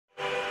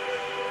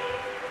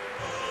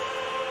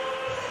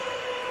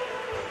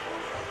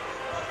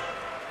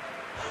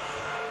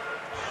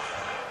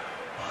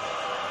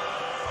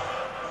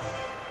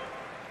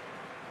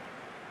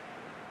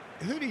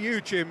you,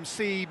 Jim,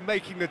 see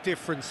making the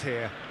difference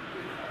here?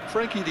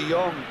 Frankie de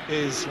Jong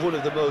is one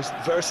of the most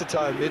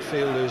versatile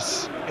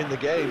midfielders in the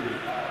game,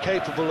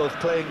 capable of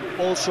playing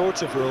all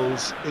sorts of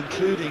roles,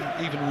 including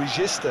even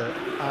regista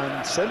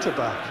and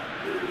centre-back.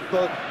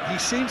 But he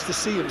seems to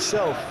see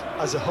himself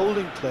as a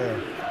holding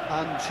player,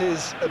 and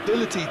his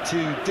ability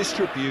to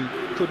distribute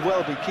could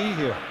well be key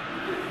here.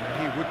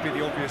 He would be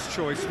the obvious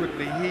choice, wouldn't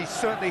he? He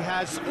certainly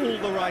has all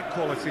the right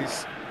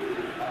qualities.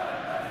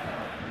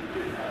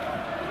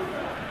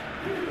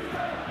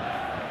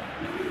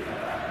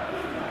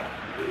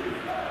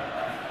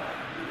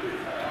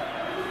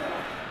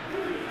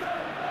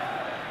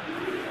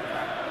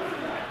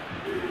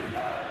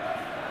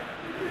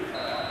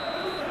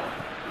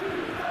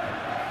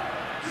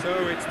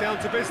 So it's down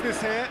to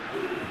business here.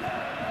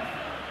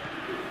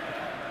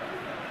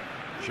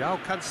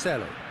 João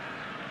Cancelo.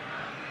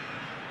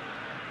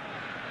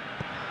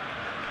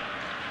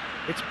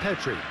 It's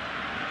Pedri.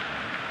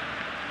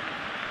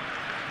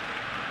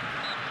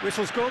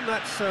 Whistle's gone,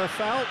 that's a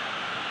foul.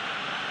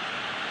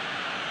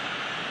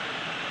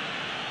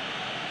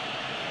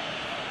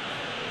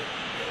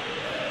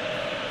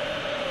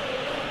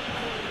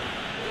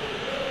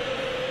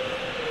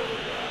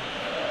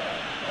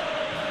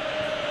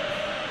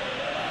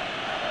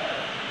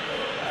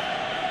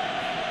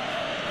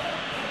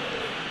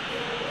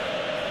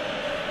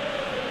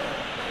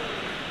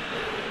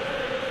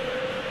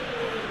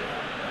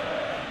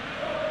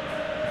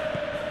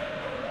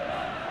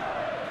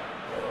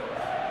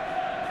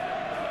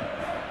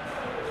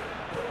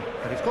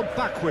 And he's gone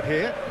backward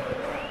here.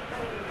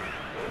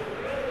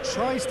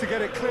 Tries to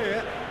get it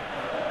clear.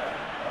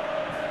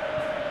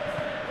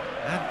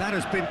 And that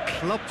has been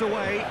clubbed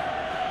away.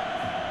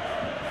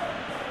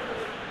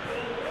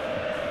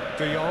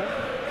 De Jong.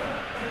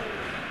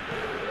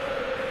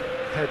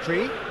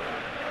 Pedri.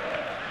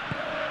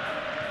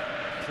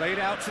 Played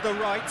out to the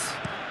right.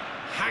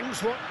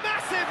 Hangs one.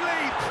 Massive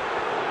leap!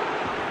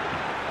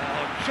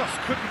 Oh, just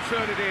couldn't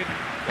turn it in.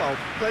 Well,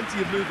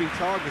 plenty of moving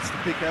targets to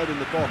pick out in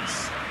the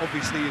box.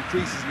 Obviously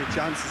increases your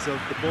chances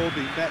of the ball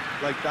being met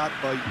like that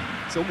by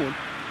someone.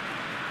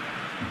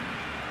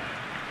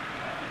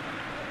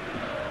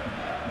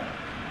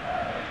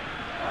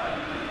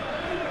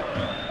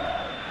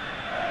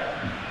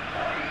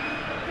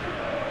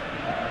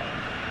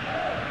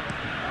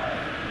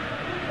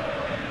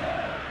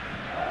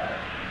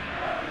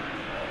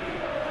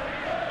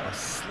 A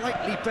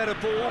slightly better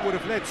ball would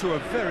have led to a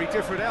very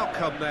different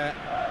outcome there.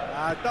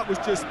 That was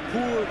just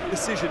poor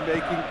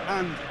decision-making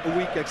and a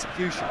weak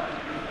execution.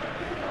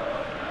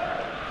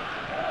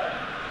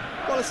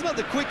 Well, it's not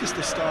the quickest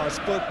of starts,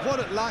 but what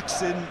it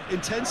lacks in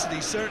intensity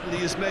certainly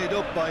is made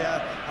up by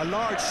a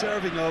large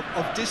serving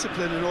of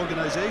discipline and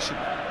organisation.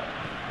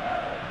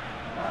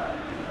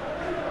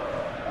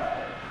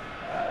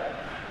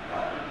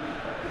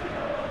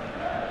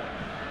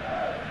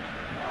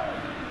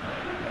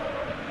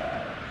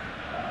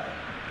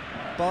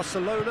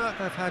 Barcelona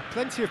have had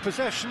plenty of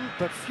possession,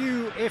 but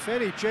few, if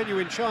any,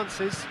 genuine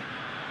chances.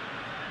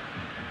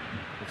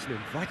 It's an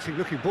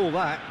inviting-looking ball,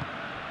 that.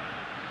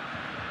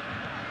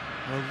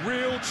 A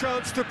real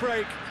chance to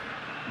break.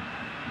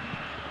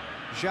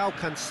 João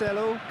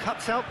Cancelo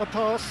cuts out the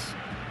pass.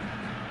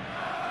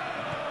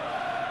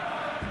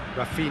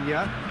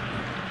 Rafinha.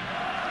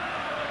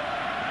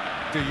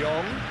 De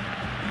Jong.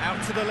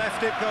 Out to the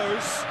left it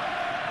goes.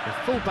 The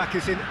fullback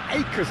is in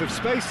acres of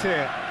space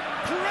here.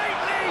 Great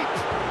leap!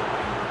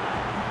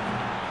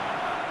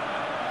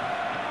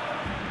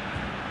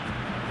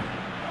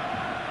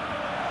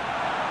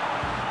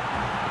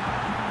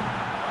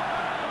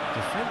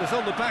 Defenders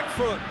on the back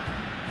foot.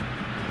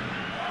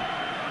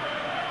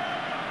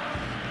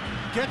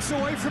 Gets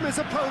away from his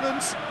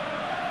opponents.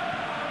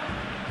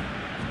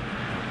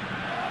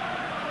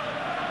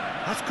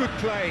 That's good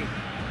play.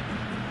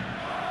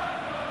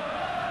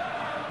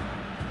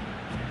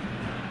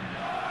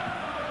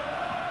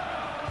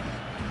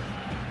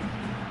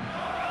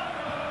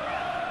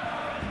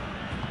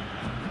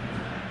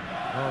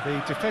 Well,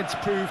 the defence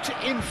proved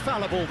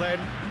infallible then,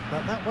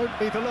 but that won't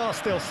be the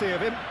last they'll see of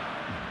him.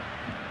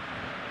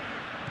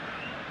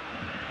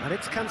 And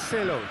it's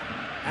Cancelo,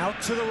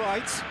 out to the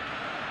right.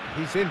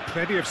 He's in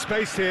plenty of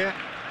space here.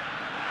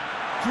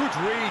 Good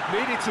read,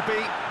 needed to be.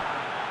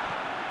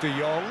 De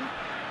Jong.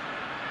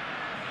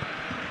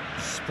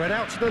 Spread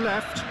out to the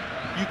left.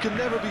 You can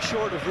never be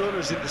short of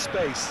runners into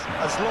space,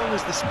 as long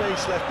as the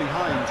space left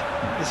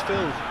behind is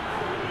filled.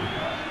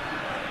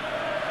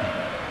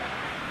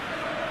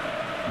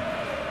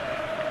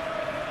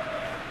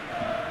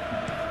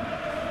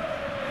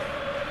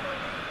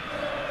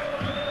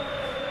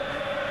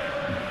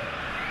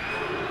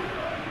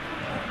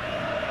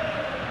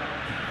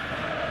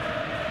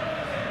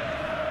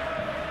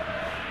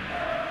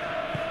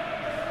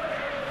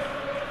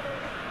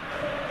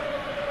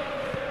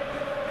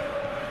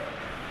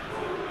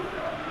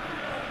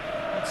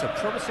 It's a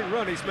promising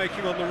run he's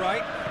making on the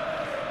right.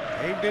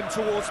 Aimed in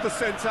towards the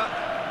centre.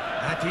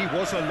 And he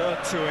was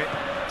alert to it.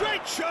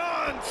 Great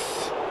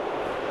chance!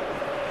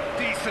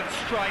 Decent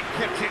strike,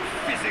 kept it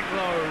fizzing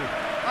low.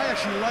 I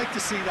actually like to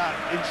see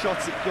that in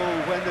shots at goal,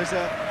 when there's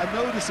a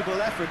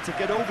noticeable effort to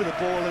get over the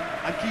ball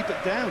and keep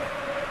it down.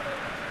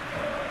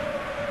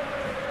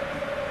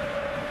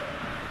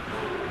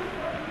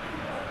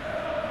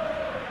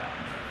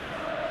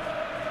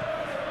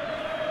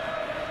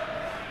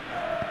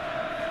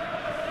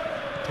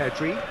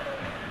 Pedri.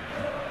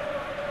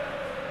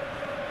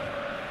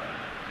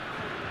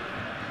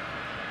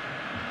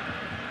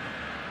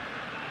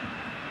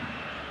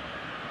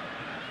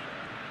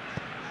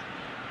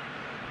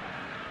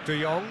 De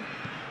Jong.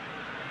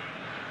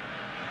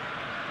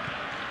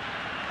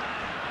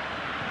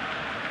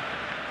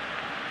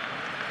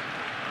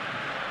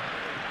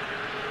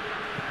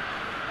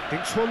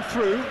 Thinks one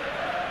through.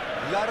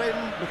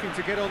 Larin looking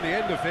to get on the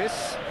end of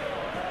this.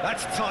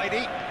 That's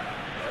tidy.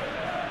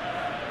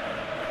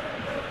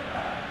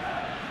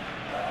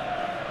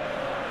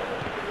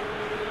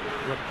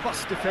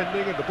 Robust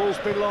defending, and the ball's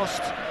been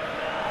lost.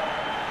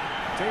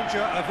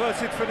 Danger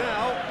averted for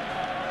now.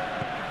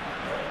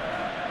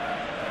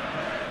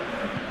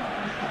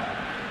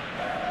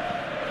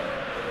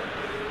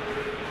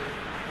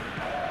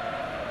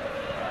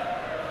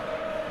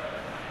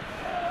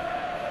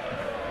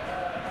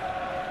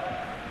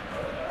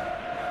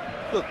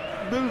 Look,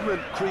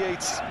 movement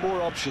creates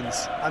more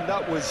options, and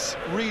that was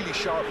really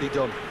sharply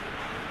done.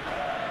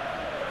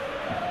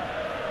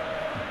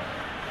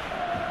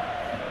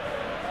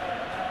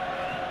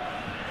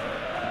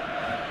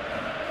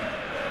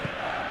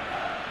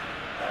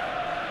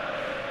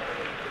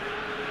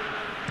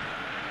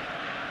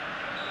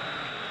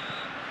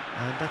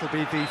 And that'll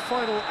be the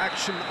final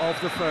action of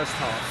the first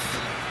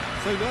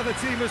half. So now the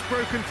team has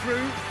broken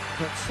through,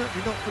 but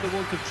certainly not for the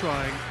want of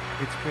trying.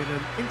 It's been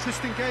an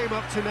interesting game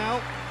up to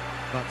now,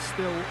 but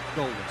still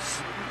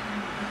goalless.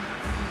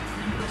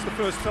 What's the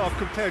first half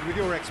compared with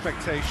your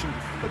expectation?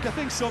 Look, I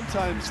think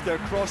sometimes they're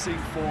crossing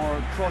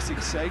for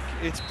crossing's sake.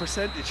 It's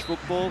percentage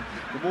football.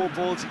 The more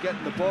balls you get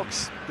in the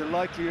box, the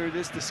likelier it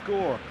is to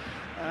score.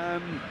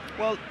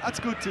 Well, that's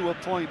good to a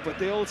point, but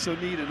they also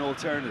need an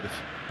alternative.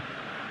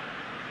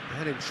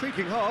 An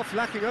intriguing half,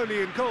 lacking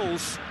only in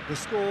goals. The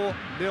score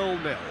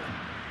 0-0.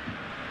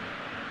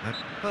 And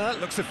that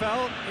looks a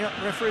foul. Yep,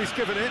 referee's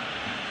given it.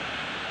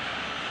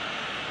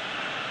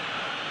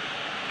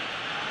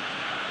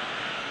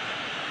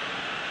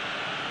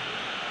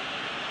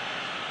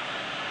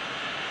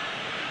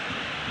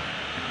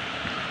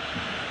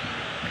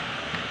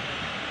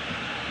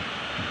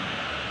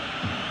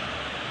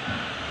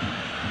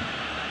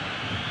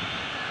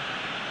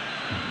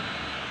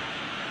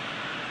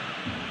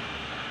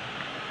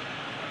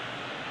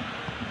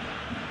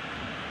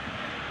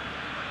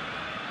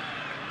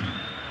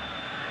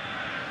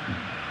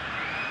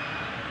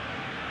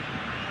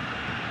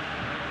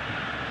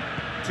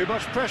 Too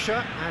much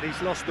pressure, and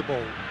he's lost the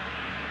ball.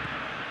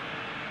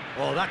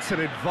 Oh, that's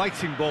an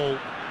inviting ball.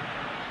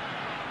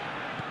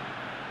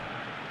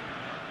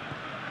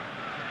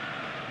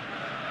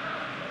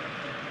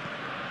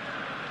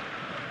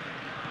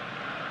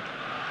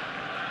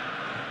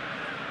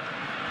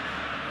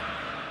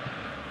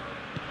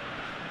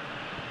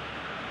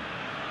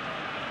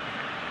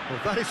 Well,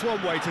 that is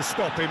one way to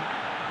stop him.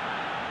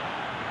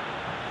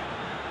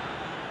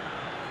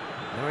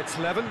 Now it's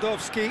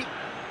Lewandowski.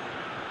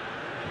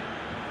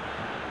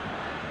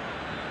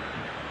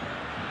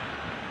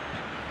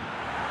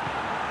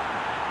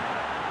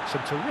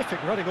 Some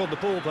terrific running on the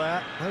ball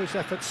there. Those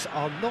efforts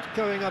are not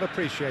going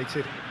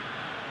unappreciated.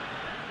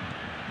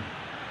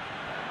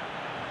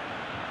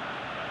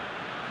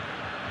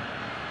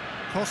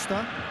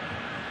 Costa.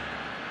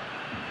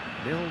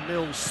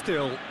 0-0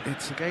 still.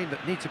 It's a game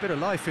that needs a bit of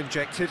life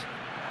injected.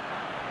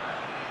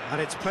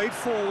 And it's played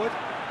forward.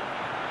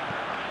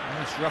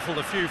 It's ruffled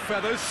a few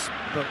feathers,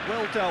 but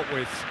well dealt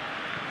with.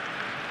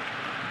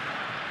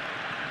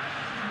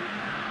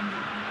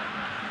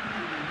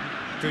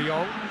 De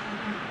Jong.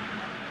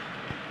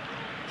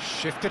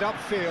 Shifted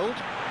upfield.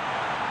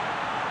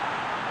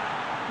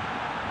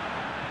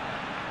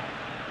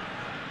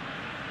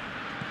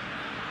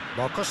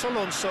 Marcos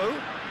Alonso.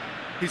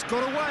 He's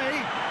got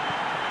away.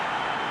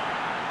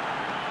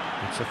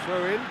 It's a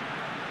throw-in.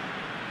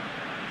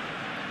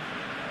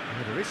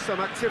 There is some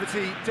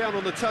activity down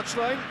on the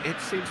touchline. It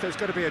seems there's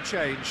going to be a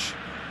change.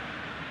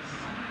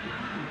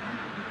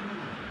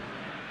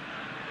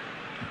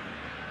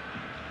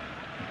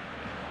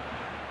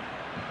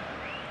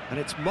 And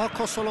it's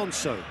Marcos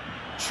Alonso.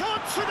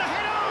 Chance for the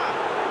header!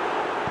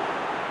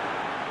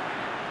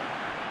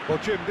 Well,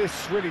 Jim,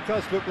 this really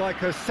does look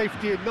like a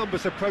safety in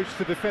numbers approach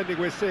to defending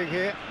we're seeing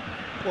here.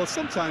 Well,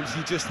 sometimes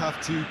you just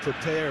have to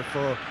prepare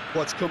for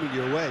what's coming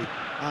your way,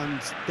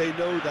 and they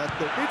know that...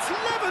 It's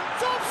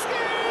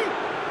Lewandowski!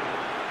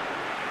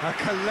 A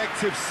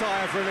collective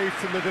sigh of relief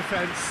from the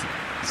defence.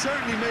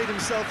 Certainly made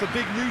himself a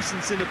big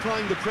nuisance in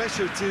applying the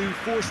pressure to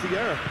force the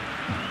error.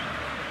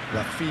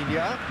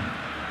 Rafinha.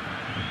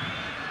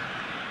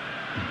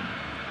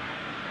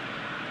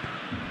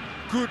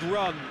 Good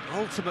run,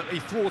 ultimately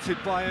thwarted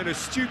by an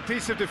astute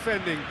piece of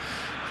defending.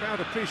 Crowd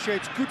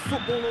appreciates good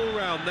football all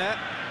round there.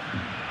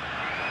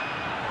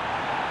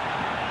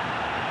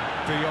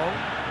 De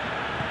Jong.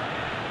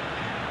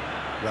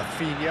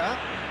 Rafinha.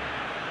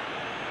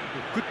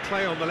 Good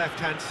play on the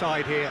left-hand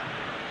side here.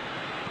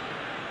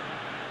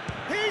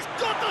 He's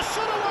got the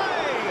shot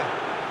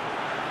away!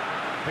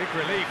 Big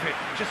relief, it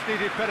just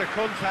needed better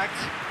contact.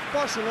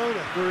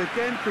 Barcelona were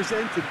again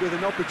presented with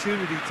an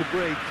opportunity to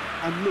break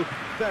and look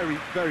very,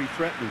 very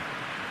threatening.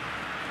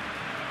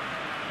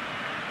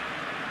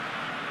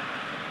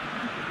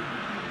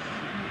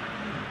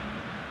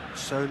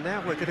 So now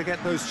we're going to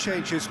get those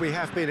changes we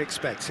have been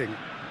expecting.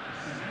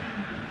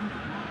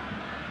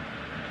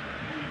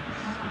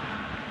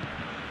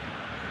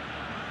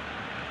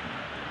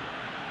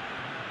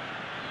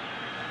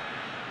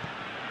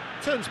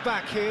 Turns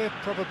back here,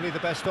 probably the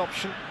best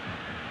option.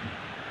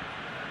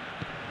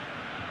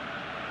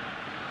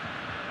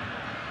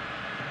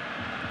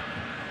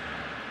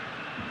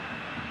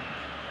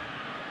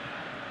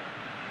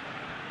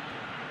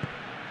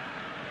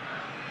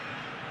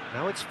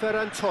 Now it's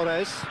Ferran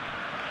Torres.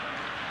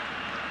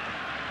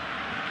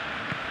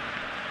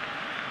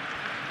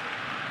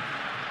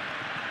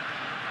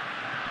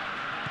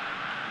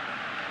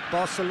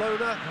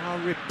 Barcelona are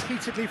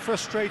repeatedly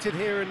frustrated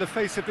here in the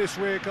face of this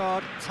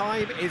rearguard.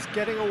 Time is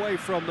getting away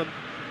from them.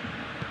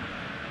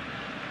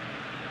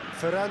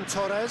 Ferran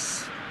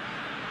Torres.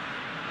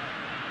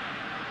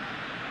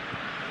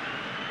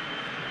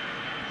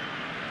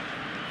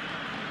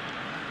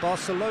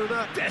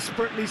 Barcelona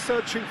desperately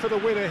searching for the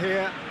winner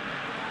here.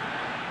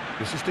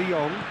 This is De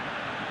Jong.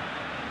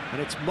 And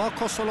it's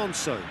Marcos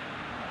Alonso.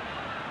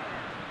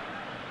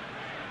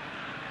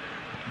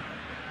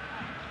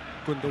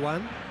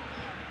 Gundogan.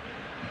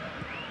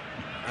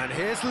 And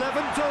here's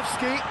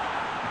Lewandowski.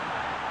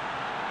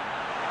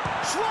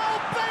 Joao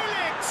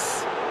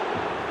Felix!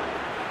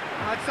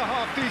 That's a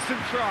half-decent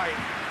try.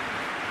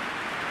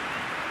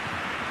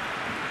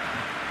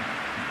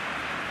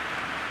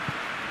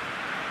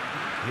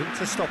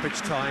 Into stoppage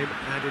time,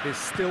 and it is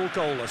still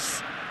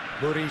goalless.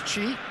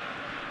 Murici.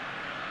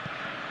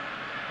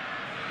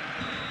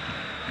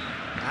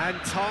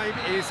 And time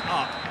is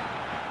up.